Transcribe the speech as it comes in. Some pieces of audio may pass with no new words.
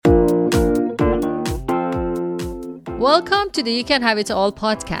Welcome to the You Can Have It All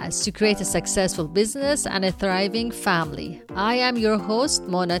podcast to create a successful business and a thriving family. I am your host,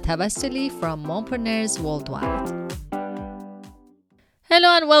 Mona Tabassili from Mompreneurs Worldwide.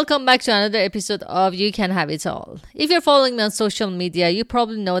 Hello and welcome back to another episode of You Can Have It All. If you're following me on social media, you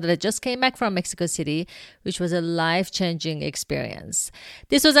probably know that I just came back from Mexico City, which was a life-changing experience.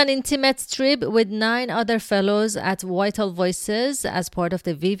 This was an intimate trip with 9 other fellows at Vital Voices as part of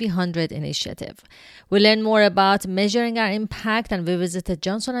the VV100 initiative. We learned more about measuring our impact, and we visited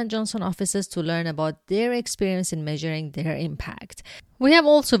Johnson & Johnson offices to learn about their experience in measuring their impact. We have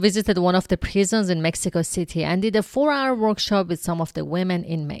also visited one of the prisons in Mexico City and did a 4-hour workshop with some of the women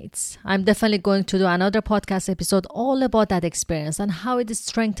inmates. I'm definitely going to do another podcast episode all about that experience and how it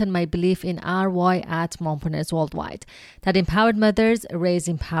strengthened my belief in our why at Mompreneurs Worldwide, that empowered mothers raise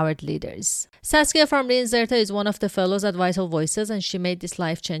empowered leaders. Saskia from Rinzerta is one of the fellows at Vital Voices, and she made this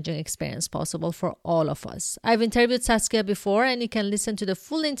life-changing experience possible for all of us. I've interviewed Saskia before, and you can listen to the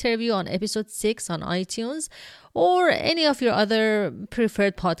full interview on episode 6 on iTunes or any of your other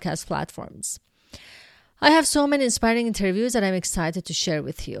preferred podcast platforms. I have so many inspiring interviews that I'm excited to share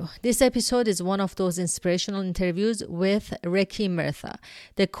with you. This episode is one of those inspirational interviews with Reki Mirtha,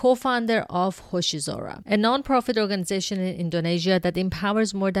 the co-founder of Hoshizora, a non-profit organization in Indonesia that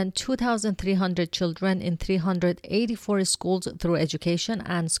empowers more than 2,300 children in 384 schools through education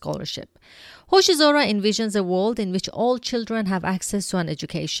and scholarship. Hoshizora envisions a world in which all children have access to an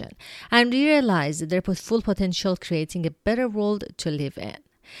education and realize their full potential, creating a better world to live in.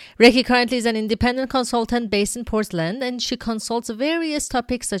 Reki currently is an independent consultant based in Portland, and she consults various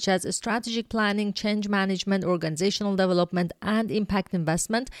topics such as strategic planning, change management, organizational development, and impact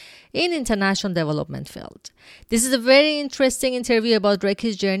investment in international development field. This is a very interesting interview about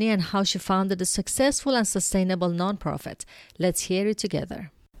Reki's journey and how she founded a successful and sustainable nonprofit. Let's hear it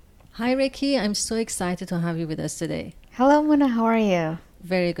together. Hi Reki, I'm so excited to have you with us today. Hello Mona, how are you?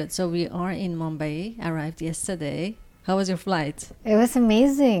 Very good. So we are in Mumbai, arrived yesterday. How was your flight? It was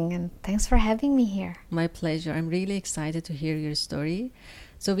amazing, and thanks for having me here. My pleasure. I'm really excited to hear your story.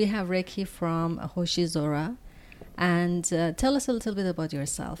 So we have Reki from Hoshizora. And tell us a little bit about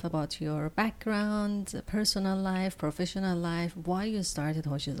yourself, about your background, personal life, professional life, why you started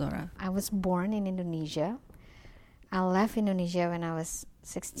Hoshizora. I was born in Indonesia. I left Indonesia when I was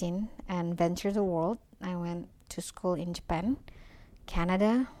 16 and ventured the world. I went to school in Japan,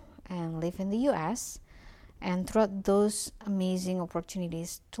 Canada, and live in the US. And throughout those amazing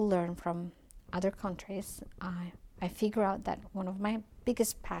opportunities to learn from other countries, I figure out that one of my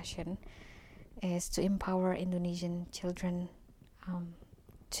biggest passion is to empower Indonesian children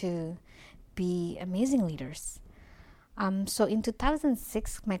to be amazing leaders. So in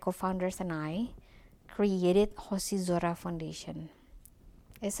 2006, my co-founders and I created Hoshizora Foundation.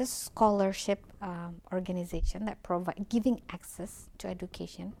 It's a scholarship organization that provides giving access to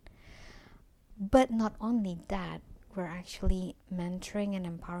education. But not only that, we're actually mentoring and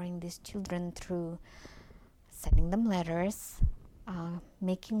empowering these children through sending them letters,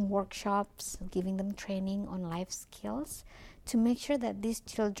 making workshops, giving them training on life skills to make sure that these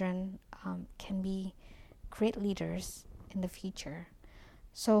children can be great leaders in the future.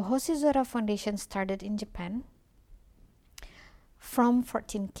 So Hoshizora Foundation started in Japan from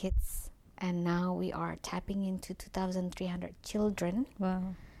 14 kids, and now we are tapping into 2,300 children.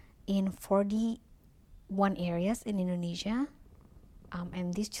 Wow. In 41 areas in Indonesia,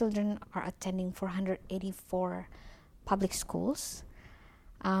 and these children are attending 484 public schools.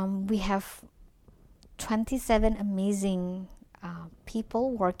 We have 27 amazing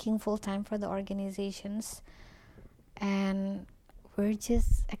people working full-time for the organizations, and we're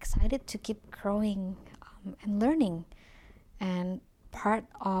just excited to keep growing and learning. And part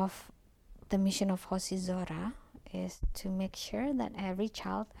of the mission of Hoshizora is to make sure that every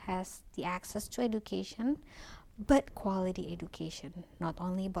child has the access to education, but quality education, not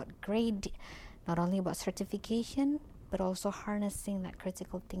only about grade, not only about certification, but also harnessing that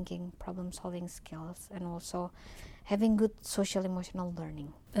critical thinking, problem solving skills, and also having good social emotional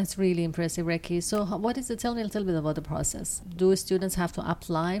learning. That's really impressive, Reki. So tell me a little bit about the process. Do students have to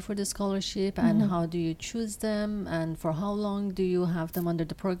apply for the scholarship, and how do you choose them, and for how long do you have them under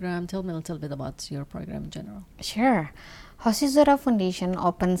the program? Tell me a little bit about your program in general. Sure. Hoshizora Foundation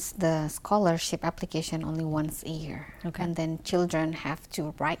opens the scholarship application only once a year. Okay. And then children have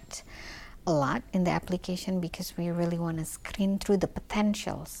to write a lot in the application because we really want to screen through the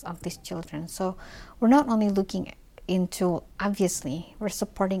potentials of these children. So we're not only looking into, obviously, we're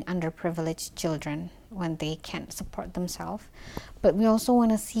supporting underprivileged children when they can't support themselves, but we also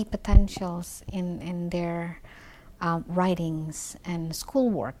want to see potentials in their writings and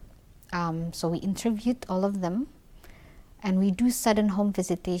schoolwork. So we interviewed all of them And we do sudden home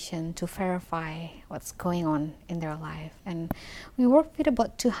visitation to verify what's going on in their life. And we work with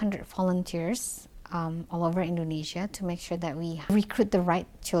about 200 volunteers all over Indonesia to make sure that we recruit the right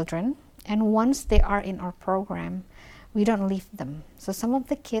children. And once they are in our program, we don't leave them. So some of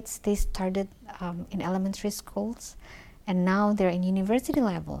the kids, they started in elementary schools, and now they're in university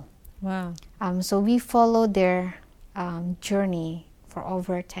level. Wow. So we follow their journey for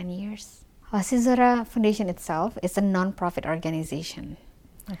over 10 years. Sejarah Foundation itself is a non-profit organization.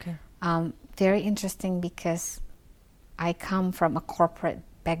 Okay. Very interesting because I come from a corporate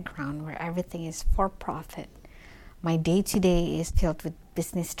background where everything is for profit. My day-to-day is filled with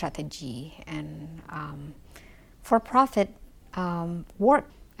business strategy and for-profit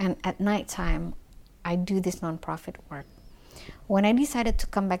work. And at nighttime, I do this non-profit work. When I decided to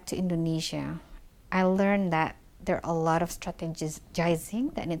come back to Indonesia, I learned that there are a lot of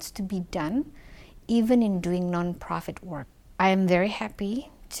strategizing that needs to be done, even in doing non-profit work. I am very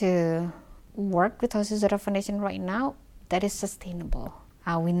happy to work with Sejarah Foundation right now that is sustainable.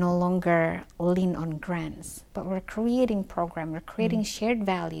 We no longer lean on grants, but we're creating programs, we're creating shared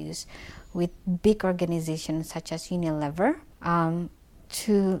values with big organizations such as Unilever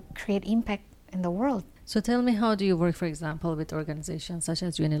to create impact in the world. So tell me, how do you work, for example, with organizations such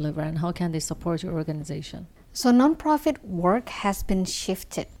as Unilever, and how can they support your organization? So nonprofit work has been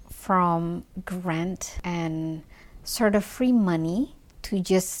shifted from grant and sort of free money to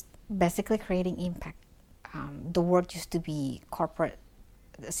just basically creating impact. The word used to be corporate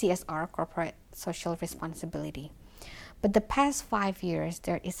CSR, corporate social responsibility. But the past 5 years,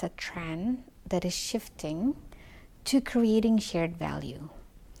 there is a trend that is shifting to creating shared value.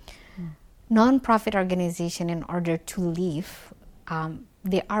 Non-profit organization, in order to live,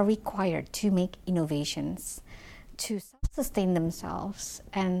 they are required to make innovations, to sustain themselves,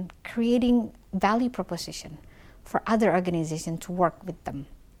 and creating value proposition for other organizations to work with them.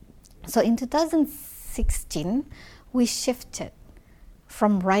 So in 2016, we shifted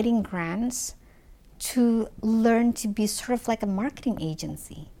from writing grants to learn to be sort of like a marketing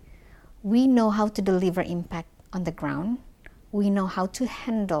agency. We know how to deliver impact on the ground. We know how to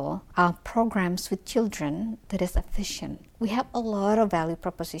handle our programs with children that is efficient. We have a lot of value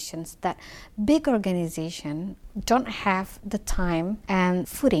propositions that big organizations don't have the time and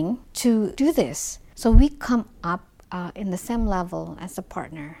footing to do this. So we come up in the same level as a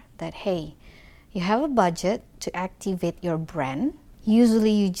partner that, hey, you have a budget to activate your brand. Usually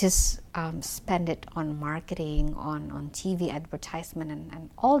you just spend it on marketing, on TV advertisement and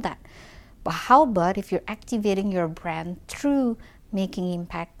all that. But how about if you're activating your brand through making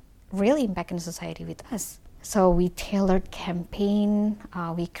impact, real impact in society with us? So we tailored campaign,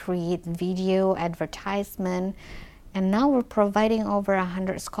 we create video advertisement, and now we're providing over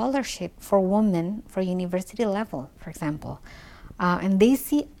 100 scholarship for women for university level, for example. And they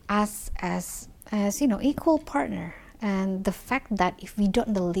see us as equal partner. And the fact that if we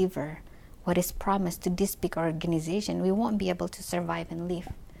don't deliver what is promised to this big organization, we won't be able to survive and live.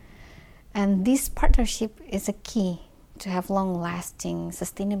 And this partnership is a key to have long-lasting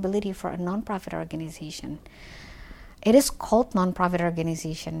sustainability for a nonprofit organization. It is called nonprofit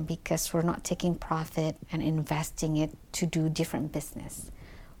organization because we're not taking profit and investing it to do different business.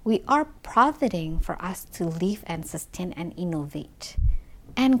 We are profiting for us to live and sustain and innovate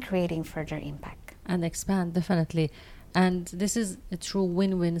and creating further impact. And expand, definitely. And this is a true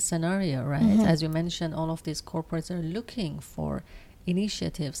win-win scenario, right? As you mentioned, all of these corporates are looking for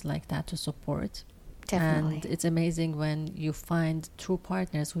initiatives like that to support. Definitely. And it's amazing when you find true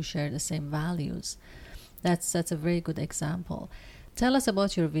partners who share the same values. That's a very good example. Tell us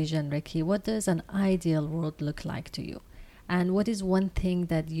about your vision, Ricky. What does an ideal world look like to you? And what is one thing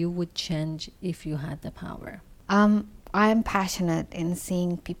that you would change if you had the power? I'm passionate in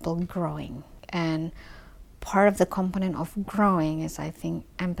seeing people growing. And part of the component of growing is, I think,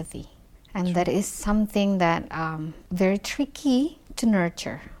 empathy. And that is something that very tricky to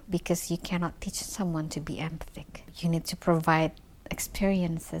nurture because you cannot teach someone to be empathic. You need to provide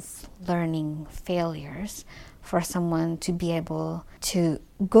experiences, learning, failures for someone to be able to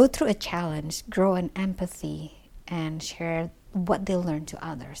go through a challenge, grow in empathy, and share what they learn to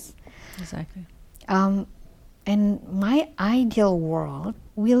others. Exactly. In my ideal world,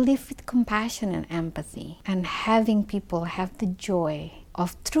 we live with compassion and empathy and having people have the joy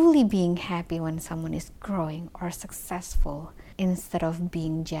of truly being happy when someone is growing or successful instead of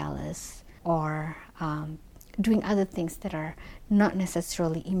being jealous or doing other things that are not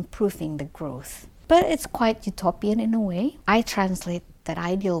necessarily improving the growth. But it's quite utopian in a way. I translate that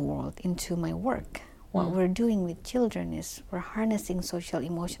ideal world into my work. What we're doing with children is we're harnessing social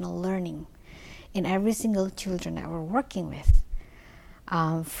emotional learning in every single children that we're working with.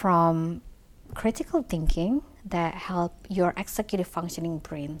 From critical thinking that help your executive functioning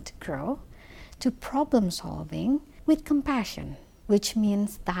brain to grow, to problem solving with compassion, which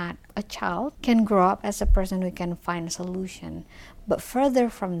means that a child can grow up as a person who can find a solution. But further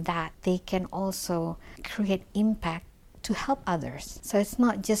from that, they can also create impact to help others. So it's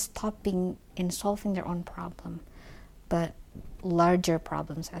not just stopping in solving their own problem, but larger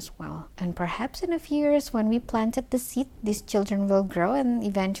problems as well. And perhaps in a few years, when we planted the seed, these children will grow and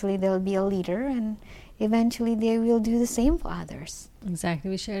eventually they'll be a leader, and eventually they will do the same for others. Exactly.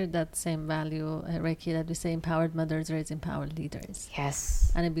 We share that same value, Reiki, that we say empowered mothers raise empowered leaders.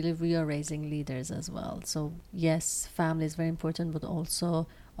 Yes. And I believe we are raising leaders as well. So yes, family is very important, but also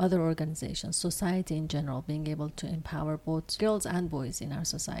other organizations, society in general, being able to empower both girls and boys in our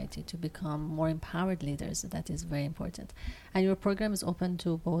society to become more empowered leaders. That is very important. And your program is open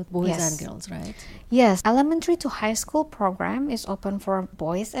to both boys Yes. and girls, right? Yes, elementary to high school program is open for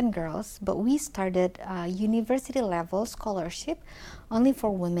boys and girls, but we started a university level scholarship only for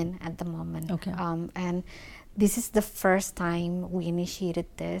women at the moment. Okay. And this is the first time we initiated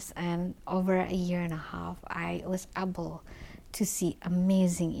this, and over a year and a half, I was able to see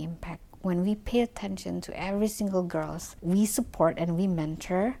amazing impact. When we pay attention to every single girls we support and we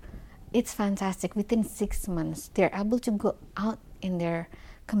mentor, it's fantastic. Within 6 months, they're able to go out in their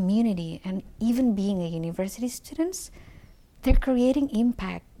community, and even being a university students, they're creating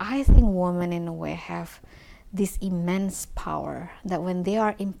impact. I think women in a way have this immense power that when they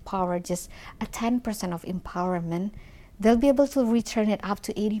are empowered, just a 10% of empowerment, they'll be able to return it up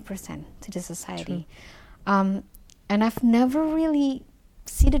to 80% to the society. And I've never really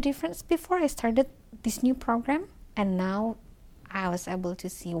seen the difference before I started this new program, and now I was able to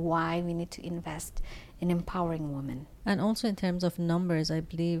see why we need to invest in empowering women. And also in terms of numbers, I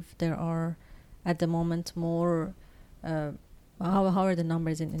believe there are at the moment more how are the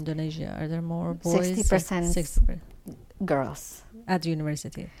numbers in Indonesia? Are there more boys? 60% 60% girls at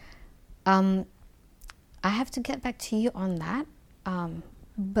university. I have to get back to you on that,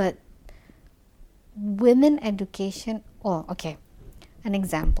 but women education, an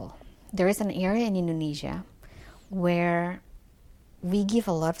example. There is an area in Indonesia where we give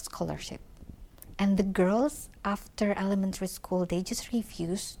a lot of scholarship, and the girls after elementary school, they just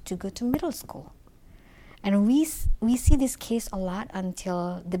refuse to go to middle school. And we see this case a lot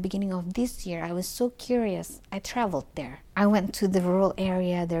until the beginning of this year. I was so curious. I traveled there. I went to the rural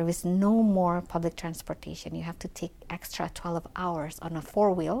area. There was no more public transportation. You have to take extra 12 hours on a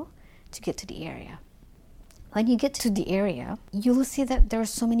 4-wheel to get to the area. When you get to the area, you will see that there are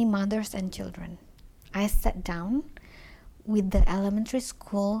so many mothers and children. I sat down with the elementary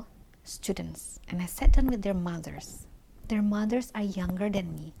school students, and I sat down with their mothers. Their mothers are younger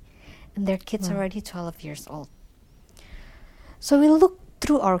than me, and their kids are already 12 years old. So we look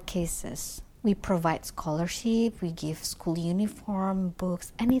through our cases. We provide scholarship, we give school uniform,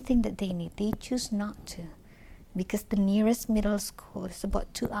 books, anything that they need. They choose not to, because the nearest middle school is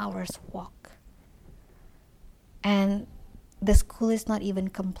about 2 hours walk. And the school is not even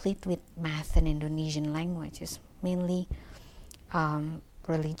complete with math and Indonesian language. It's mainly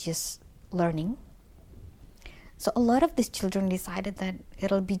religious learning. So a lot of these children decided that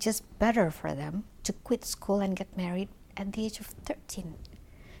it'll be just better for them to quit school and get married at the age of 13,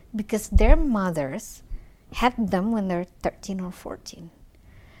 because their mothers had them when they're 13 or 14.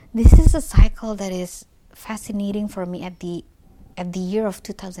 This is a cycle that is fascinating for me at the year of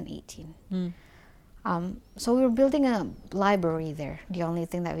 2018. So we're building a library there. The only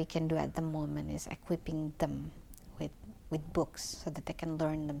thing that we can do at the moment is equipping them with books so that they can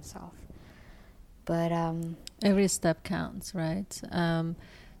learn themselves. But every step counts, right?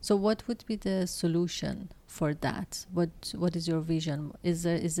 So what would be the solution for that? What is your vision? Is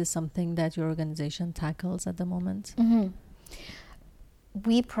this something that your organization tackles at the moment? Mm-hmm.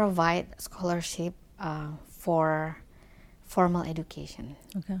 We provide scholarship for formal education.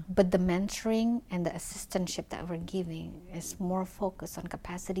 Okay. But the mentoring and the assistantship that we're giving is more focused on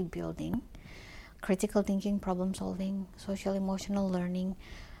capacity building, critical thinking, problem solving, social emotional learning.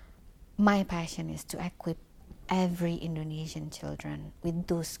 My passion is to equip every Indonesian children with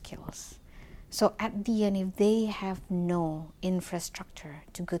those skills. So at the end, if they have no infrastructure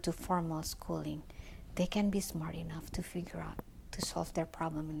to go to formal schooling, they can be smart enough to figure out to solve their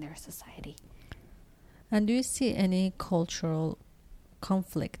problem in their society. And do you see any cultural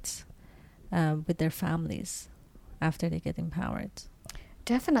conflicts with their families after they get empowered?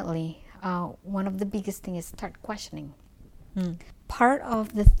 Definitely. One of the biggest things is start questioning. Part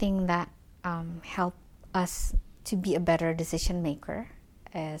of the thing that help us to be a better decision maker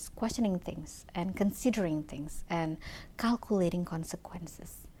as questioning things and considering things and calculating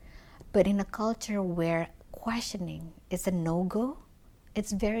consequences. But in a culture where questioning is a no-go,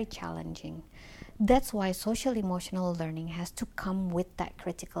 it's very challenging. That's why social emotional learning has to come with that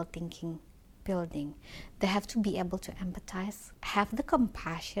critical thinking building. They have to be able to empathize, have the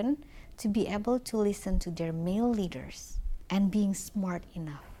compassion to be able to listen to their male leaders, and being smart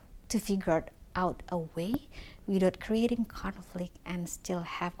enough to figure out a way without creating conflict and still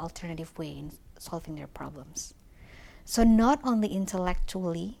have alternative way in solving their problems. So not only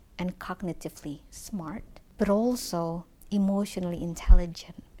intellectually and cognitively smart, but also emotionally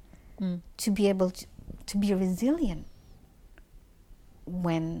intelligent, to be able to be resilient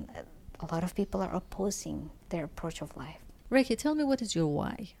when a lot of people are opposing their approach of life. Reiki, tell me, what is your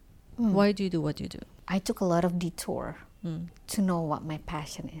why? Why do you do what you do? I took a lot of detour to know what my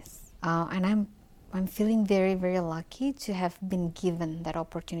passion is. And I'm feeling very, very lucky to have been given that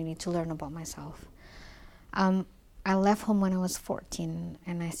opportunity to learn about myself. I left home when I was 14,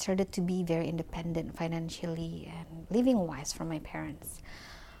 and I started to be very independent financially and living-wise from my parents.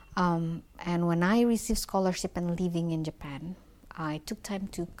 And when I received scholarship and living in Japan, I took time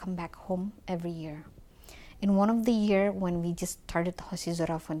to come back home every year. In one of the year when we just started the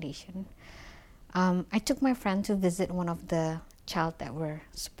Hoshizora Foundation, I took my friend to visit one of the child that we're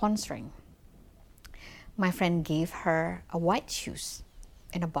sponsoring. My friend gave her a white shoes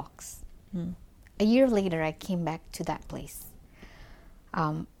in a box. A year later, I came back to that place.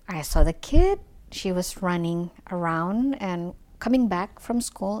 I saw the kid. She was running around and coming back from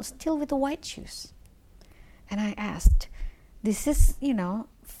school still with the white shoes. And I asked, this is,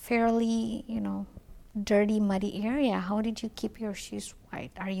 fairly, dirty, muddy area. How did you keep your shoes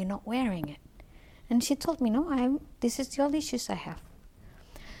white? Are you not wearing it? And she told me, no, this is the only shoes I have.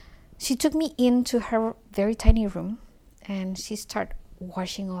 She took me into her very tiny room and she started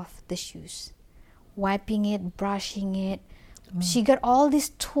washing off the shoes, wiping it, brushing it. She got all these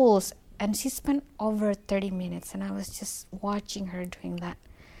tools and she spent over 30 minutes and I was just watching her doing that.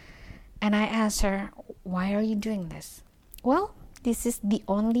 And I asked her, why are you doing this? Well, this is the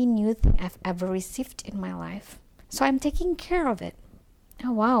only new thing I've ever received in my life, so I'm taking care of it.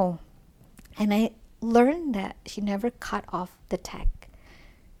 Oh, wow. And I learned that she never cut off the tag.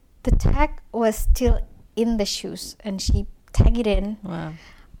 The tag was still in the shoes and she tagged it in. Wow.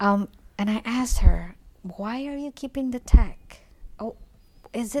 And I asked her, why are you keeping the tag? Oh,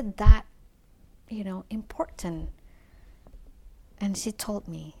 is it that, important? And she told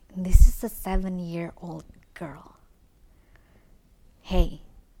me, this is a 7-year-old girl. Hey,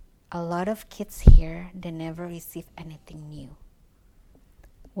 a lot of kids here, they never receive anything new.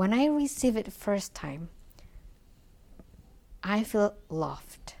 When I receive it first time, I feel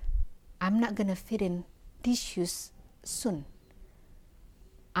loved. I'm not gonna fit in these shoes soon.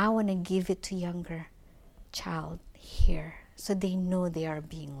 I want to give it to younger child here so they know they are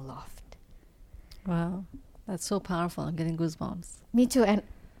being loved. Wow, that's so powerful. I'm getting goosebumps. Me too, and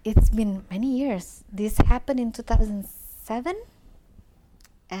it's been many years. This happened in 2007,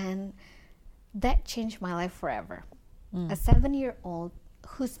 and that changed my life forever. A 7-year-old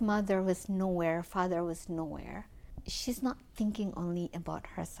whose mother was nowhere, father was nowhere, she's not thinking only about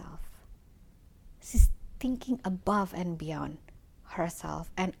herself. She's thinking above and beyond herself.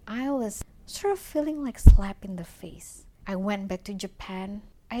 And I was sort of feeling like slap in the face. I went back to Japan.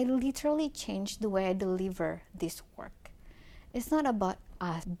 I literally changed the way I deliver this work. It's not about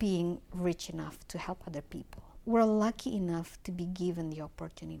us being rich enough to help other people. We're lucky enough to be given the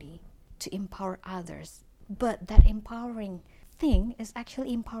opportunity to empower others. But that empowering thing is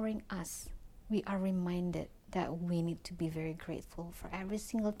actually empowering us. We are reminded that we need to be very grateful for every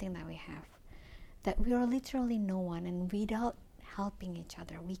single thing that we have. That we are literally no one, and without helping each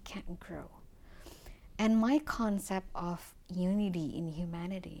other, we can't grow. And my concept of unity in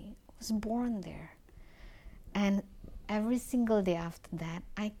humanity was born there. And every single day after that,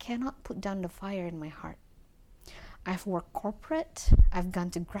 I cannot put down the fire in my heart. I've worked corporate, I've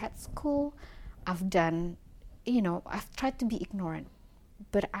gone to grad school, I've done, I've tried to be ignorant.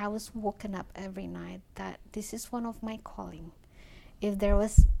 But I was woken up every night that this is one of my calling. If there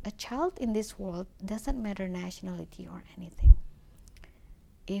was a child in this world, doesn't matter nationality or anything.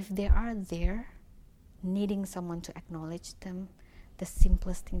 If they are there, needing someone to acknowledge them, the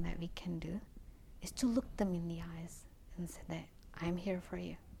simplest thing that we can do is to look them in the eyes and say that I'm here for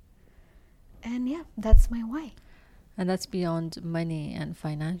you. And yeah, that's my why. And that's beyond money and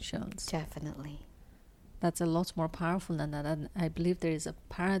financials. Definitely. That's a lot more powerful than that. And I believe there is a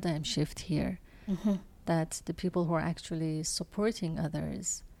paradigm shift here. That the people who are actually supporting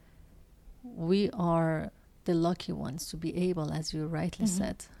others, we are the lucky ones to be able, as you rightly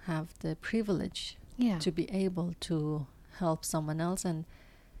said, have the privilege to be able to help someone else, and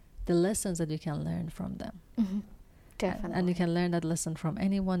the lessons that you can learn from them. Definitely. And you can learn that lesson from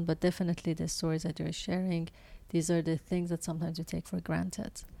anyone, but definitely the stories that you're sharing, these are the things that sometimes we take for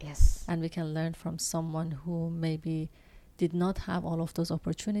granted. Yes. And we can learn from someone who maybe did not have all of those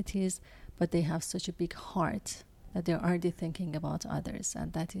opportunities, but they have such a big heart that they're already thinking about others.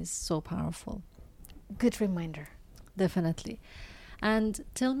 And that is so powerful. Good reminder. Definitely. And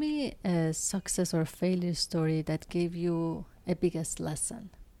tell me a success or failure story that gave you a biggest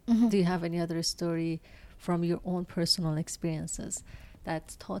lesson. Do you have any other story from your own personal experiences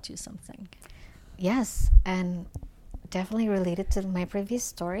that taught you something? Yes, and definitely related to my previous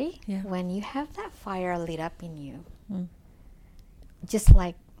story. Yeah. When you have that fire lit up in you, just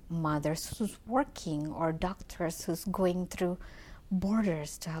like mothers who's working or doctors who's going through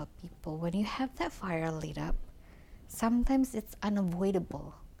borders to help people, when you have that fire lit up, sometimes it's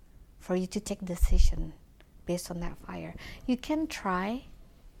unavoidable for you to take decision based on that fire. You can try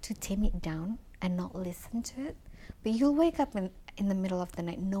to tame it down and not listen to it, but you'll wake up in the middle of the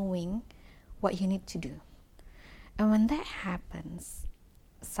night knowing what you need to do. And when that happens,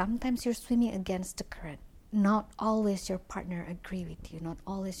 sometimes you're swimming against the current. Not always your partner agree with you, not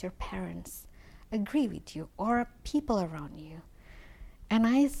always your parents agree with you, or people around you. And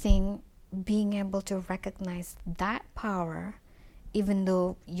I think being able to recognize that power, even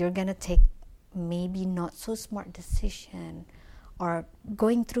though you're gonna take maybe not so smart decision or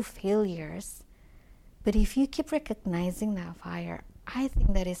going through failures, but if you keep recognizing that fire, I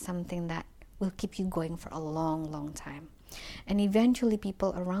think that is something that will keep you going for a long, long time. And eventually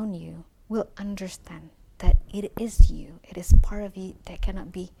people around you will understand that it is you, it is part of you that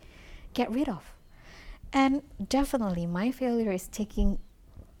cannot be get rid of. And definitely my failure is taking,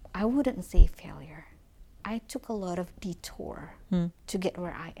 I wouldn't say failure, I took a lot of detour to get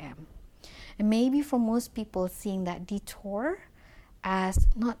where I am. And maybe for most people, seeing that detour as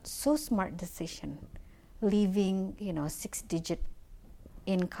not so smart decision, leaving 6-digit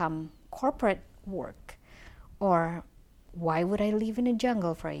income corporate work, or why would I live in a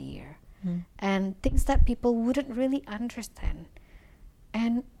jungle for a year, and things that people wouldn't really understand.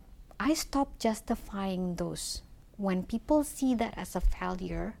 And I stopped justifying those. When people see that as a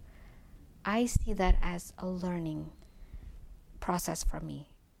failure, I see that as a learning process for me.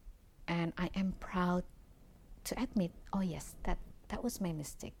 And I am proud to admit, oh yes, that was my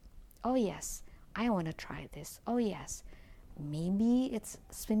mistake. Oh yes, I want to try this. Oh yes, maybe it's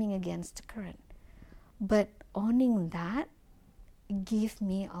swimming against the current. But owning that gave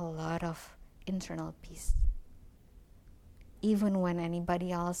me a lot of internal peace. Even when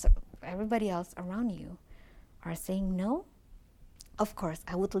everybody else around you are saying no, of course,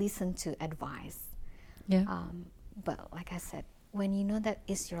 I would listen to advice. Yeah. But like I said, when you know that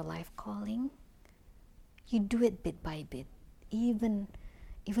is your life calling, you do it bit by bit. Even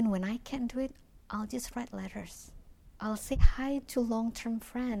when I can't do it, I'll just write letters. I'll say hi to long-term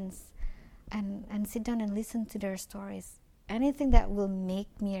friends and sit down and listen to their stories. Anything that will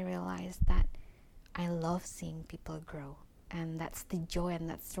make me realize that I love seeing people grow. And that's the joy, and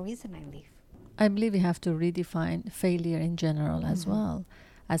that's the reason I live. I believe we have to redefine failure in general as well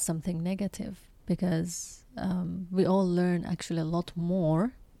as something negative, because we all learn actually a lot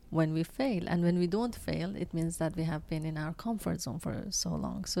more when we fail. And when we don't fail, it means that we have been in our comfort zone for so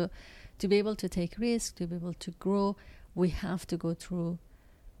long. So to be able to take risks, to be able to grow, we have to go through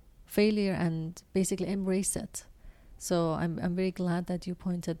failure and basically embrace it. So I'm very glad that you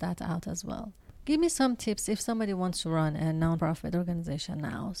pointed that out as well. Give me some tips if somebody wants to run a nonprofit organization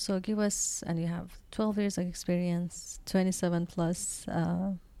now. So give us, and you have 12 years of experience, 27 plus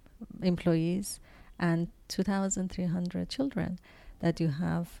employees, and 2,300 children that you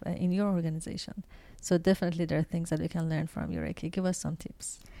have in your organization. So definitely there are things that we can learn from you, Reiki. Give us some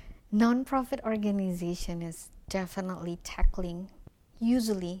tips. Nonprofit organization is definitely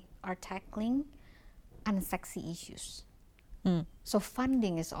usually are tackling unsexy issues. So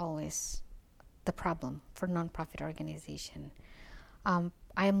funding is always the problem for nonprofit organization. I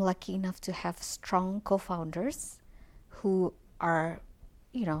am lucky enough to have strong co-founders who are,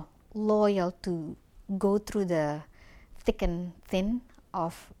 loyal to go through the thick and thin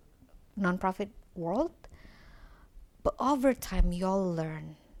of nonprofit world. But over time, you'll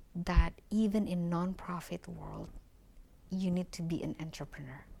learn that even in nonprofit world, you need to be an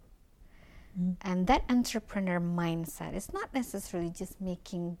entrepreneur. And that entrepreneur mindset is not necessarily just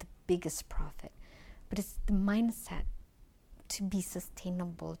making the biggest profit, but it's the mindset to be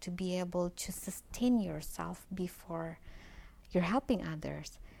sustainable, to be able to sustain yourself before you're helping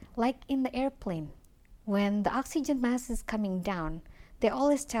others. Like in the airplane, When the oxygen mask is coming down, they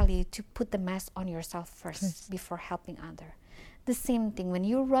always tell you to put the mask on yourself first before helping other. The same thing when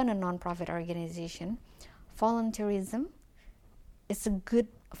you run a nonprofit organization, volunteerism is a good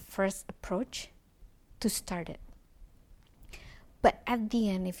first approach to start it. But at the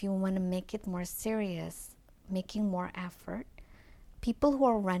end, if you want to make it more serious, making more effort, people who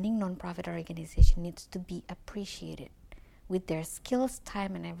are running nonprofit organization needs to be appreciated with their skills,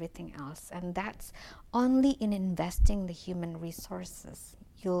 time, and everything else. And that's only in investing the human resources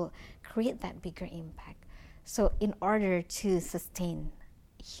you'll create that bigger impact. So in order to sustain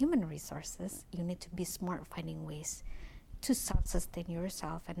human resources, you need to be smart finding ways to self-sustain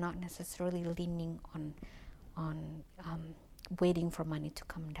yourself and not necessarily leaning on waiting for money to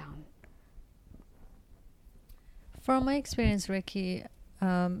come down. From my experience, Ricky,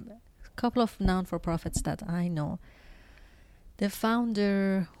 a couple of non-for-profits that I know, the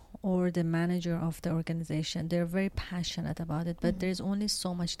founder or the manager of the organization, they're very passionate about it, but there's only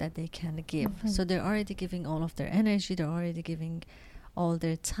so much that they can give. So they're already giving all of their energy, they're already giving all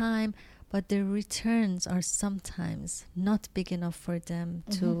their time, but their returns are sometimes not big enough for them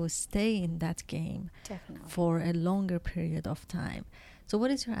to stay in that game for a longer period of time. So what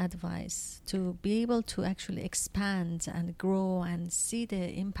is your advice to be able to actually expand and grow and see the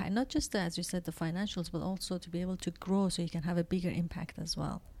impact, not just, as you said, the financials, but also to be able to grow so you can have a bigger impact as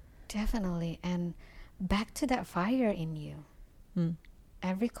well? Definitely. And back to that fire in you.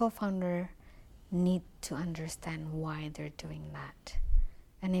 Every co-founder need to understand why they're doing that.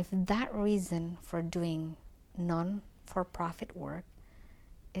 And if that reason for doing non-for-profit work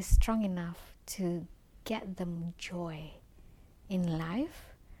is strong enough to get them joy in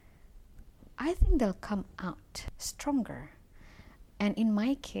life, I think they'll come out stronger. And in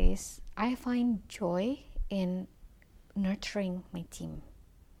my case, I find joy in nurturing my team.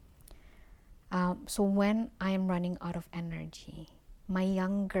 So when I'm running out of energy, my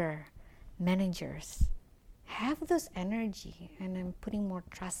younger managers have those energy, and I'm putting more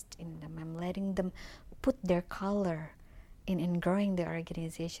trust in them. I'm letting them put their color in growing the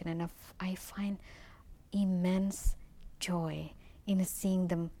organization, and I find immense joy in seeing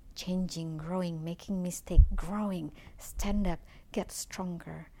them changing, growing, making mistakes, growing, stand up, get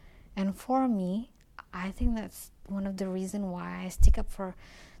stronger. And for me, I think that's one of the reasons why I stick up for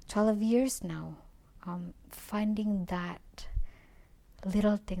 12 years now, finding that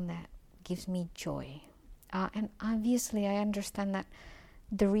little thing that gives me joy. And obviously, I understand that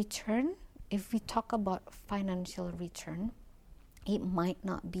the return, if we talk about financial return, it might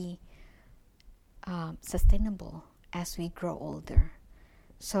not be sustainable as we grow older.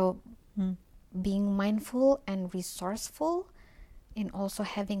 So being mindful and resourceful in also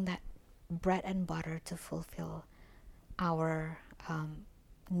having that bread and butter to fulfill our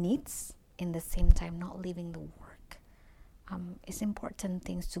needs, in the same time not leaving the work, is important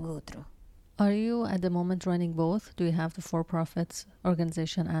things to go through. Are you at the moment running both? Do you have the for-profit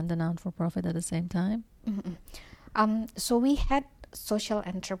organization and the non-for-profit at the same time? So we had social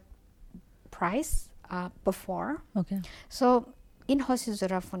enterprise before. Okay. So in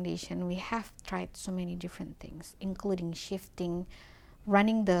Hosizura Foundation, we have tried so many different things, including shifting,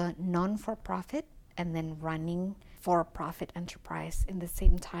 running the non-for-profit and then running for-profit enterprise in the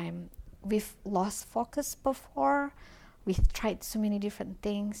same time. We've lost focus before. We've tried so many different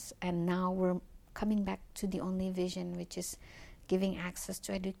things, and now we're coming back to the only vision, which is giving access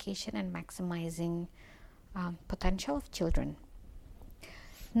to education and maximizing potential of children.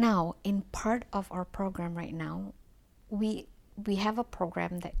 Now, in part of our program right now, we have a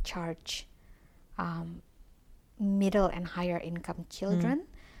program that charge middle and higher income children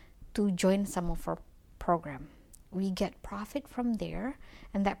to join some of our program. We get profit from there,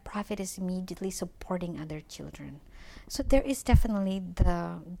 and that profit is immediately supporting other children. So there is definitely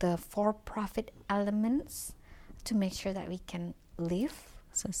the for-profit elements to make sure that we can live,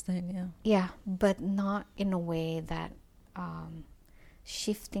 sustain, yeah, but not in a way that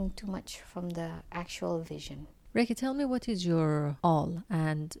shifting too much from the actual vision. Ricky, tell me, what is your all,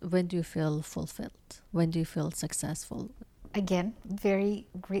 and when do you feel fulfilled? When do you feel successful? Again, very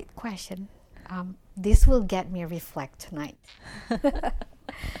great question. This will get me reflect tonight.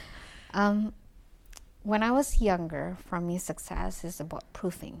 When I was younger, for me, success is about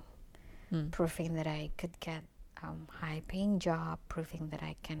proving that I could get high-paying job, proving that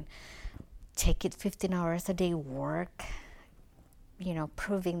I can take it 15 hours a day work,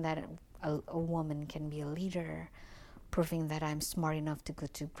 proving that a woman can be a leader, proving that I'm smart enough to go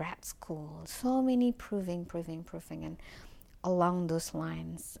to grad school. So many proving, and along those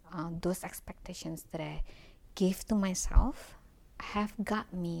lines, those expectations that I gave to myself have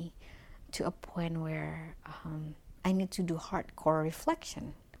got me to a point where I need to do hardcore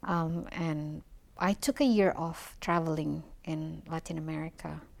reflection. And I took a year off traveling in Latin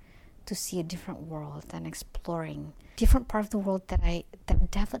America to see a different world and exploring different part of the world that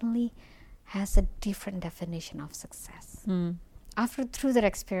definitely has a different definition of success. Through that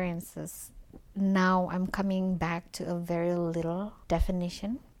experiences, now I'm coming back to a very little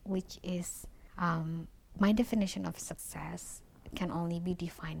definition, which is my definition of success can only be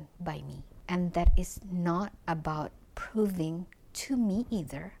defined by me. And that is not about proving to me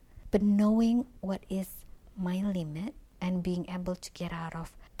either, but knowing what is my limit and being able to get out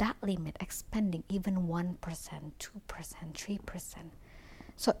of that limit, expanding even 1%, 2%, 3%.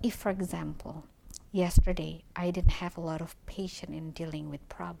 So if, for example, yesterday I didn't have a lot of patience in dealing with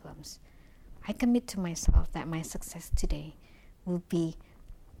problems, I commit to myself that my success today will be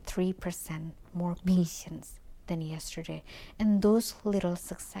 3% more patience than yesterday. And those little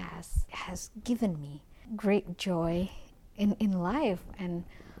success has given me great joy in life, and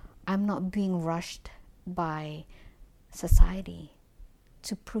I'm not being rushed by society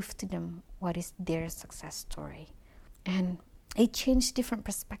to prove to them what is their success story. And it changed different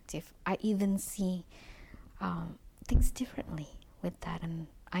perspective. I even see things differently with that, and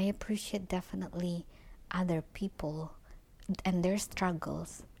I appreciate definitely other people and their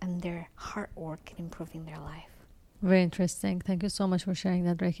struggles and their hard work in improving their life. Very interesting. Thank you so much for sharing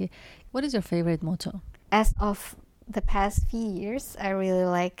that, Reiki. What is your favorite motto? As of the past few years, I really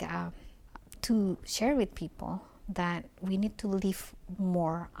like to share with people that we need to live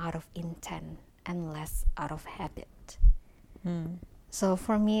more out of intent and less out of habit. So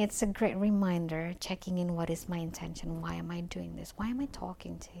for me, it's a great reminder, checking in what is my intention, why am I doing this, why am I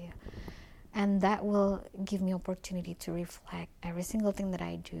talking to you? And that will give me opportunity to reflect. Every single thing that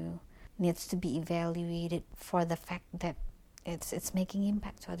I do needs to be evaluated for the fact that it's making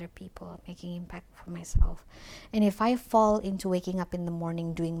impact to other people, making impact for myself. And if I fall into waking up in the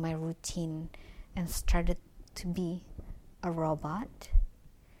morning doing my routine and started to be a robot,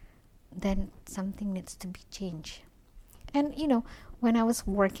 then something needs to be changed. And when I was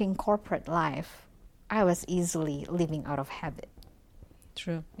working corporate life, I was easily living out of habit.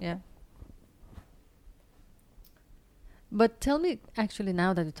 True, yeah. But tell me, actually,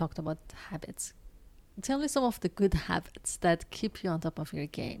 now that we talked about habits, tell me some of the good habits that keep you on top of your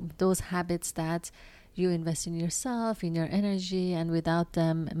game. Those habits that you invest in yourself, in your energy, and without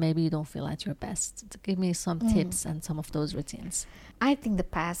them, maybe you don't feel at your best. Give me some tips and some of those routines. I think the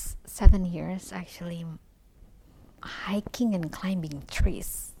past 7 years, actually, hiking and climbing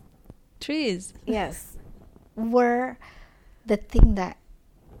trees. Trees? Yes. Were the thing that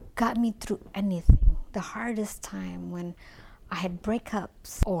got me through anything. The hardest time when I had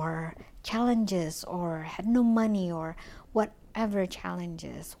breakups or challenges or had no money or whatever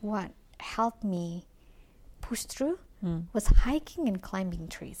challenges, what helped me push through was hiking and climbing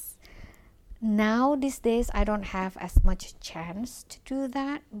trees. Now these days I don't have as much chance to do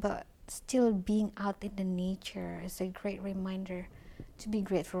that, but still being out in the nature is a great reminder to be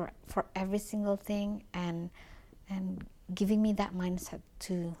grateful for every single thing, and giving me that mindset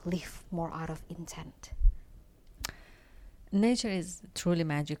to live more out of intent. Nature is truly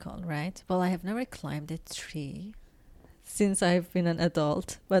magical, right? Well, I have never climbed a tree since I've been an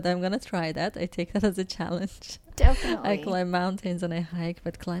adult, but I'm going to try that. I take that as a challenge. Definitely. I climb mountains and I hike,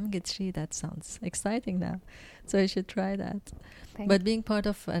 but climbing a tree, that sounds exciting now. So I should try that. But being part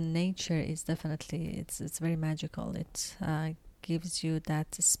of nature is definitely, it's very magical. It gives you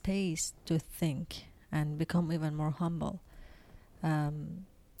that space to think and become even more humble.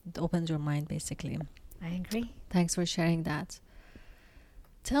 It opens your mind, basically. I agree. Thanks for sharing that.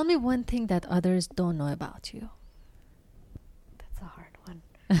 Tell me one thing that others don't know about you. That's a hard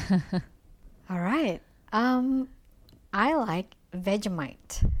one. All right. I like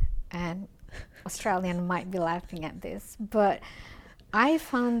Vegemite, and Australian might be laughing at this, but I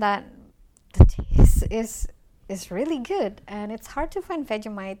found that the taste is really good, and it's hard to find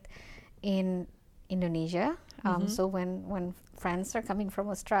Vegemite in Indonesia. So when friends are coming from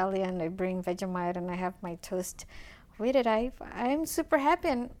Australia and they bring Vegemite and I have my toast with it, I'm super happy,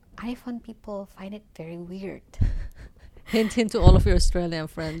 and I find people find it very weird. Hint to all of your Australian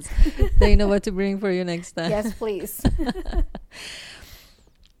friends. They know what to bring for you next time. Yes, please.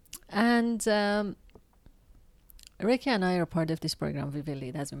 And Reiki and I are part of this program, Vivid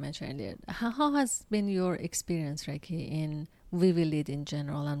Lead, as we mentioned earlier. How has been your experience, Reiki, in Vivid Lead in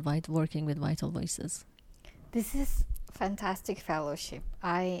general and working with Vital Voices? This is fantastic fellowship.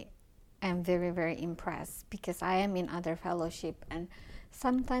 I am very, very impressed because I am in other fellowship, and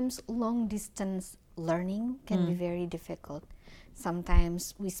sometimes long distance learning can be very difficult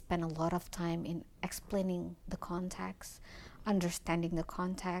Sometimes we spend a lot of time in explaining the context, understanding the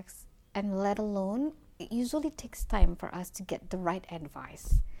context, and let alone, it usually takes time for us to get the right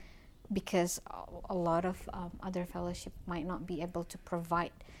advice, because a lot of other fellowship might not be able to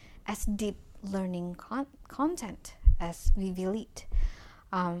provide as deep learning content as VV Lead.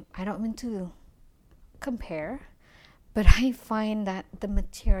 I don't mean to compare, but I find that the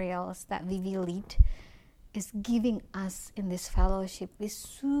materials that VV Lead is giving us in this fellowship is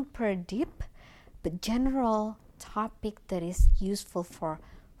super deep, but general topic that is useful for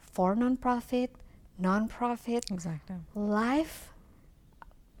nonprofit, Exactly. life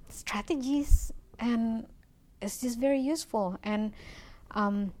strategies, and it's just very useful. And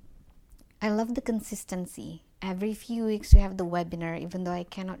I love the consistency. Every few weeks we have the webinar. Even though I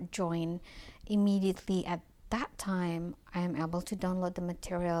cannot join immediately at that time, I am able to download the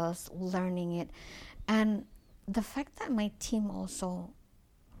materials, learning it. And the fact that my team also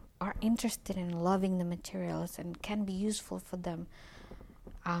are interested in loving the materials and can be useful for them,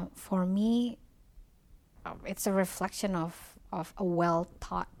 for me, it's a reflection of a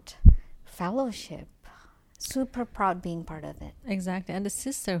well-taught fellowship. Super proud being part of it. Exactly. And the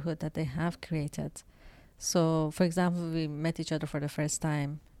sisterhood that they have created. So, for example, we met each other for the first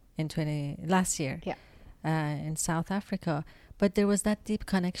time last year in South Africa. But there was that deep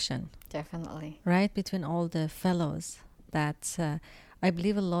connection. Definitely. Right? Between all the fellows that I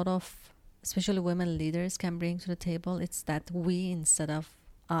believe a lot of, especially women leaders, can bring to the table. It's that we, instead of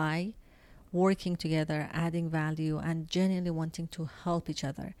I, working together, adding value, and genuinely wanting to help each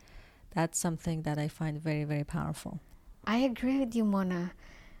other. That's something that I find very, very powerful. I agree with you, Mona.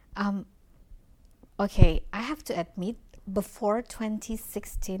 Okay, I have to admit, before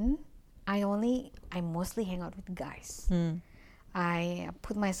 2016, I mostly hang out with guys. I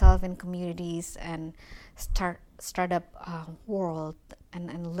put myself in communities and startup world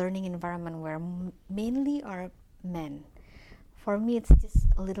and learning environment where mainly are men. For me, it's just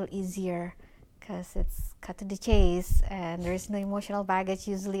a little easier because it's cut to the chase and there is no emotional baggage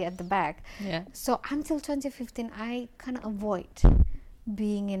usually at the back. Yeah. So until 2015, I kind of avoid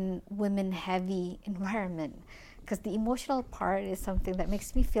being in women-heavy environment because the emotional part is something that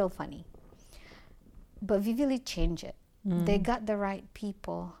makes me feel funny. But VV Lead changed it. They got the right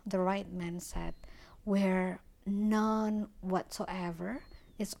people, the right mindset, where none whatsoever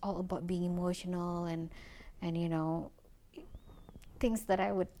is all about being emotional and you know, things that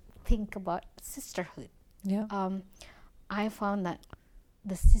I would think about sisterhood. Yeah. I found that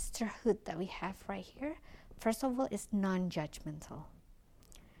the sisterhood that we have right here, first of all, is non-judgmental.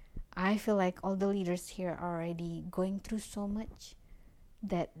 I feel like all the leaders here are already going through so much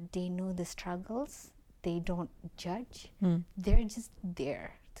that they know the struggles. They don't judge. They're just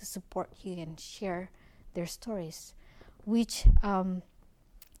there to support you and share their stories, which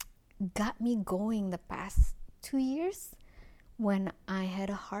got me going the past 2 years. When I had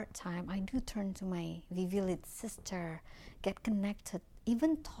a hard time, I do turn to my VV Lead sister, get connected,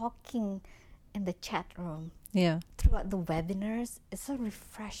 even talking in the chat room. Yeah. Throughout the webinars, it's a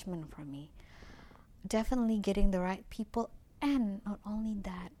refreshment for me. Definitely getting the right people, and not only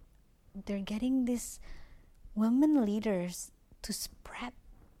that, they're getting these women leaders to spread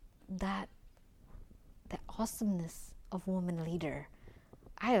that awesomeness of woman leader.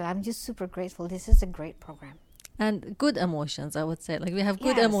 I'm just super grateful. This is a great program. And good emotions, I would say. Like, we have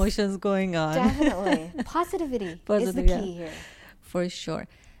good Yes, emotions going on. Definitely. Positivity is the key here. For sure.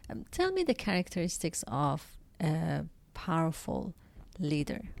 Tell me the characteristics of a powerful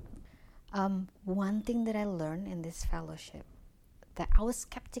leader. One thing that I learned in this fellowship that I was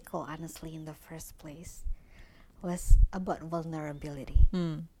skeptical, honestly, in the first place, was about vulnerability.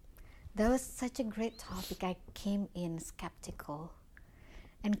 That was such a great topic. I came in skeptical.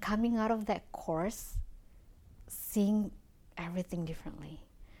 And coming out of that course, seeing everything differently,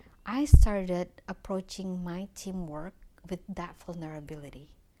 I started approaching my teamwork with that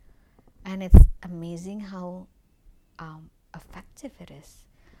vulnerability. And it's amazing how effective it is.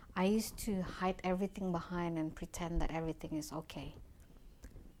 I used to hide everything behind and pretend that everything is okay.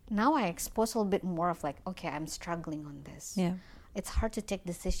 Now I expose a little bit more of like, okay, I'm struggling on this. Yeah. It's hard to take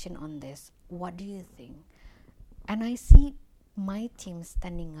decision on this. What do you think? And I see my team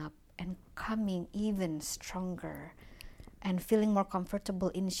standing up and coming even stronger and feeling more comfortable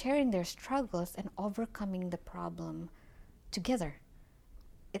in sharing their struggles and overcoming the problem together.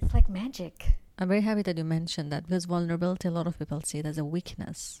 It's like magic. I'm very happy that you mentioned that, because vulnerability, a lot of people see it as a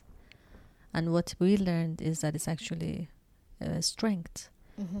weakness. And what we learned is that it's actually a strength.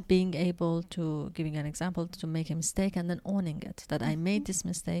 Being able to, giving an example, to make a mistake and then owning it. That I made this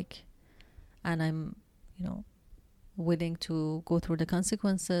mistake and I'm, willing to go through the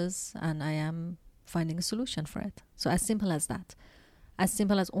consequences, and I am finding a solution for it. So as simple as that. As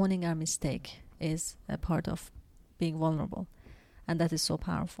simple as owning our mistake is a part of being vulnerable. And that is so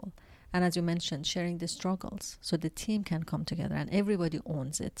powerful. And as you mentioned, sharing the struggles so the team can come together and everybody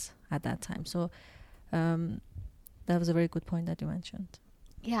owns it at that time. So that was a very good point that you mentioned.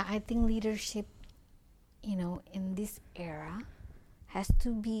 Yeah, I think leadership, in this era has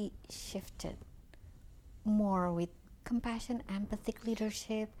to be shifted more with compassion, empathic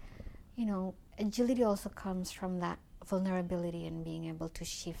leadership. Agility also comes from that vulnerability and being able to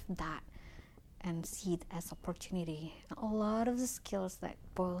shift that and see it as opportunity. A lot of the skills that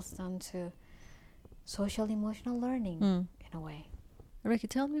boils down to social emotional learning in a way. Ricky,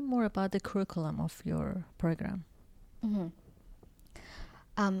 tell me more about the curriculum of your program. Mm-hmm.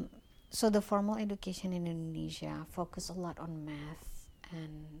 So the formal education in Indonesia focus a lot on math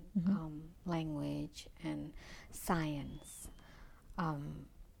and language and science.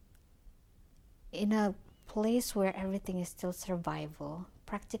 In a place where everything is still survival,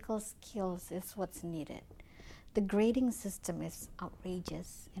 practical skills is what's needed. The grading system is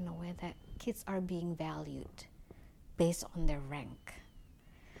outrageous in a way that kids are being valued based on their rank,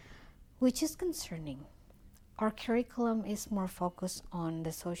 which is concerning. Our curriculum is more focused on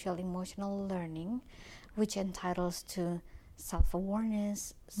the social emotional learning, which entitles to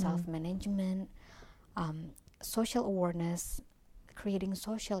self-awareness, self-management, social awareness, creating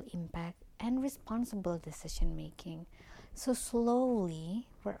social impact, and responsible decision making. So slowly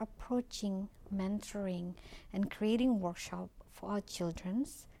we're approaching mentoring and creating workshop for our children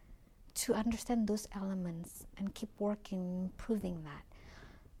to understand those elements and keep working, improving that.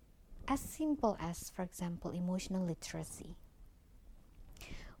 As simple as, for example, emotional literacy.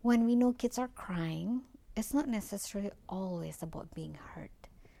 When we know kids are crying, it's not necessarily always about being hurt.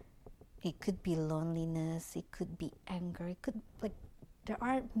 It could be loneliness, it could be anger, there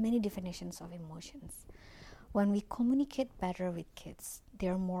are many definitions of emotions. When we communicate better with kids,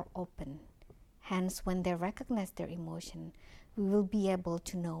 they're more open. Hence, when they recognize their emotion, we will be able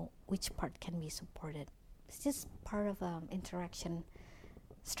to know which part can be supported. It's just part of interaction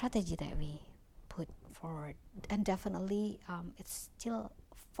strategy that we put forward. And definitely, it's still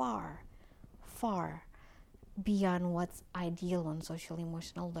far beyond what's ideal on social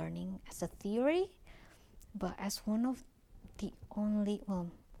emotional learning as a theory, but as one of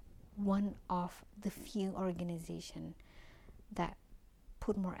the few organizations that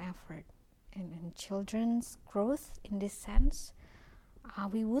put more effort in children's growth in this sense.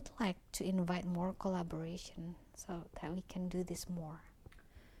 We would like to invite more collaboration so that we can do this more.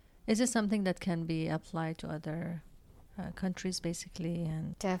 Is this something that can be applied to other countries basically?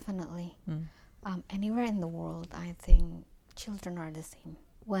 And definitely. Anywhere in the world, I think children are the same.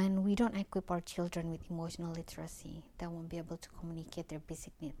 When we don't equip our children with emotional literacy, they won't be able to communicate their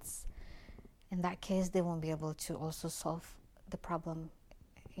basic needs. In that case, they won't be able to also solve the problem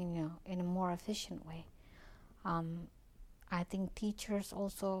in a more efficient way. I think teachers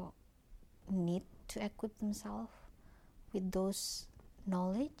also need to equip themselves with those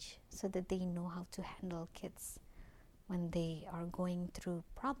knowledge so that they know how to handle kids when they are going through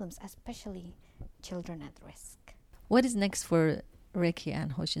problems, especially children at risk. What is next for Ricky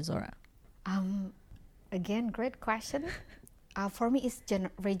and Hoshizora? Again, great question. For me, it's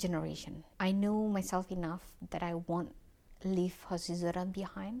regeneration. I know myself enough that I won't leave Hoshizora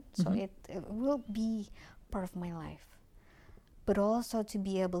behind, so it will be part of my life. But also to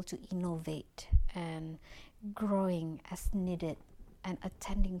be able to innovate and growing as needed and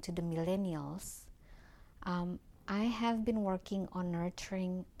attending to the millennials. I have been working on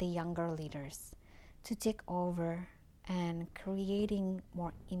nurturing the younger leaders to take over and creating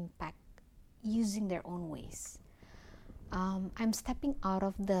more impact using their own ways. I'm stepping out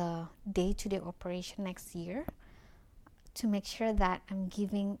of the day-to-day operation next year to make sure that I'm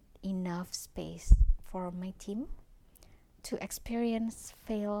giving enough space for my team to experience,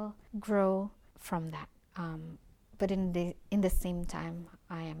 fail, grow from that. But in the same time,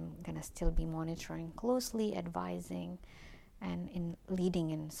 I am gonna still be monitoring closely, advising, and in leading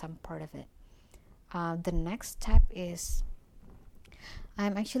in some part of it. The next step is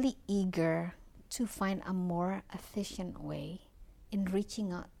I'm actually eager to find a more efficient way in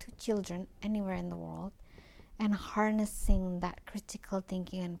reaching out to children anywhere in the world and harnessing that critical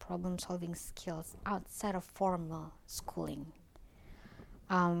thinking and problem-solving skills outside of formal schooling.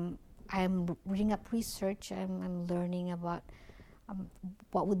 I'm reading up research, I'm learning about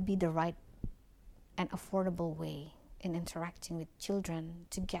what would be the right and affordable way in interacting with children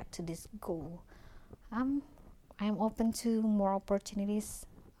to get to this goal. I'm open to more opportunities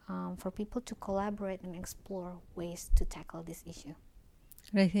for people to collaborate and explore ways to tackle this issue.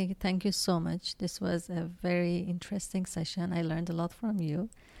 Reiki, thank you so much. This was a very interesting session. I learned a lot from you.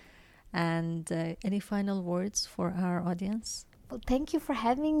 And any final words for our audience? Well, thank you for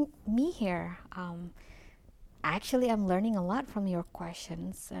having me here. Actually, I'm learning a lot from your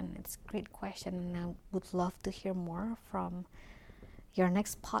questions, and it's a great question, and I would love to hear more from your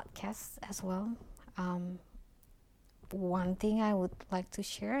next podcast as well. One thing I would like to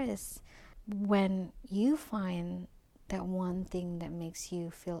share is when you find that one thing that makes you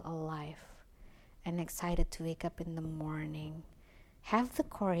feel alive and excited to wake up in the morning, have the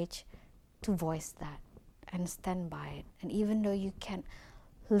courage to voice that and stand by it. And even though you can't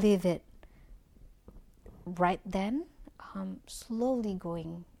live it right then, slowly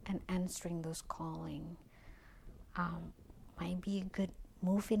going and answering those calling might be a good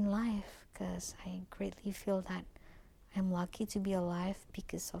move in life, because I greatly feel that I'm lucky to be alive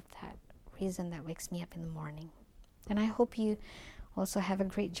because of that reason that wakes me up in the morning. And I hope you also have a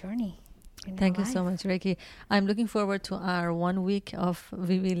great journey in Thank your you so life. much, Reiki. I'm looking forward to our 1 week of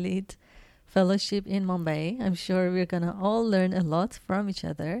Vivi Lead Fellowship in Mumbai. I'm sure we're going to all learn a lot from each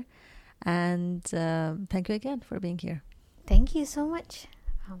other. And thank you again for being here. Thank you so much.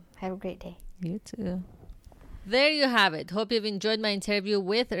 Have a great day. You too. There you have it. Hope you've enjoyed my interview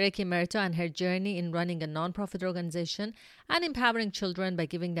with Reiki Merto and her journey in running a nonprofit organization and empowering children by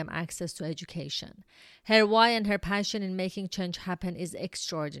giving them access to education. Her why and her passion in making change happen is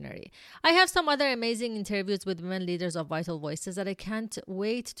extraordinary. I have some other amazing interviews with women leaders of Vital Voices that I can't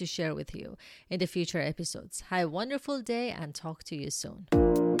wait to share with you in the future episodes. Have a wonderful day and talk to you soon.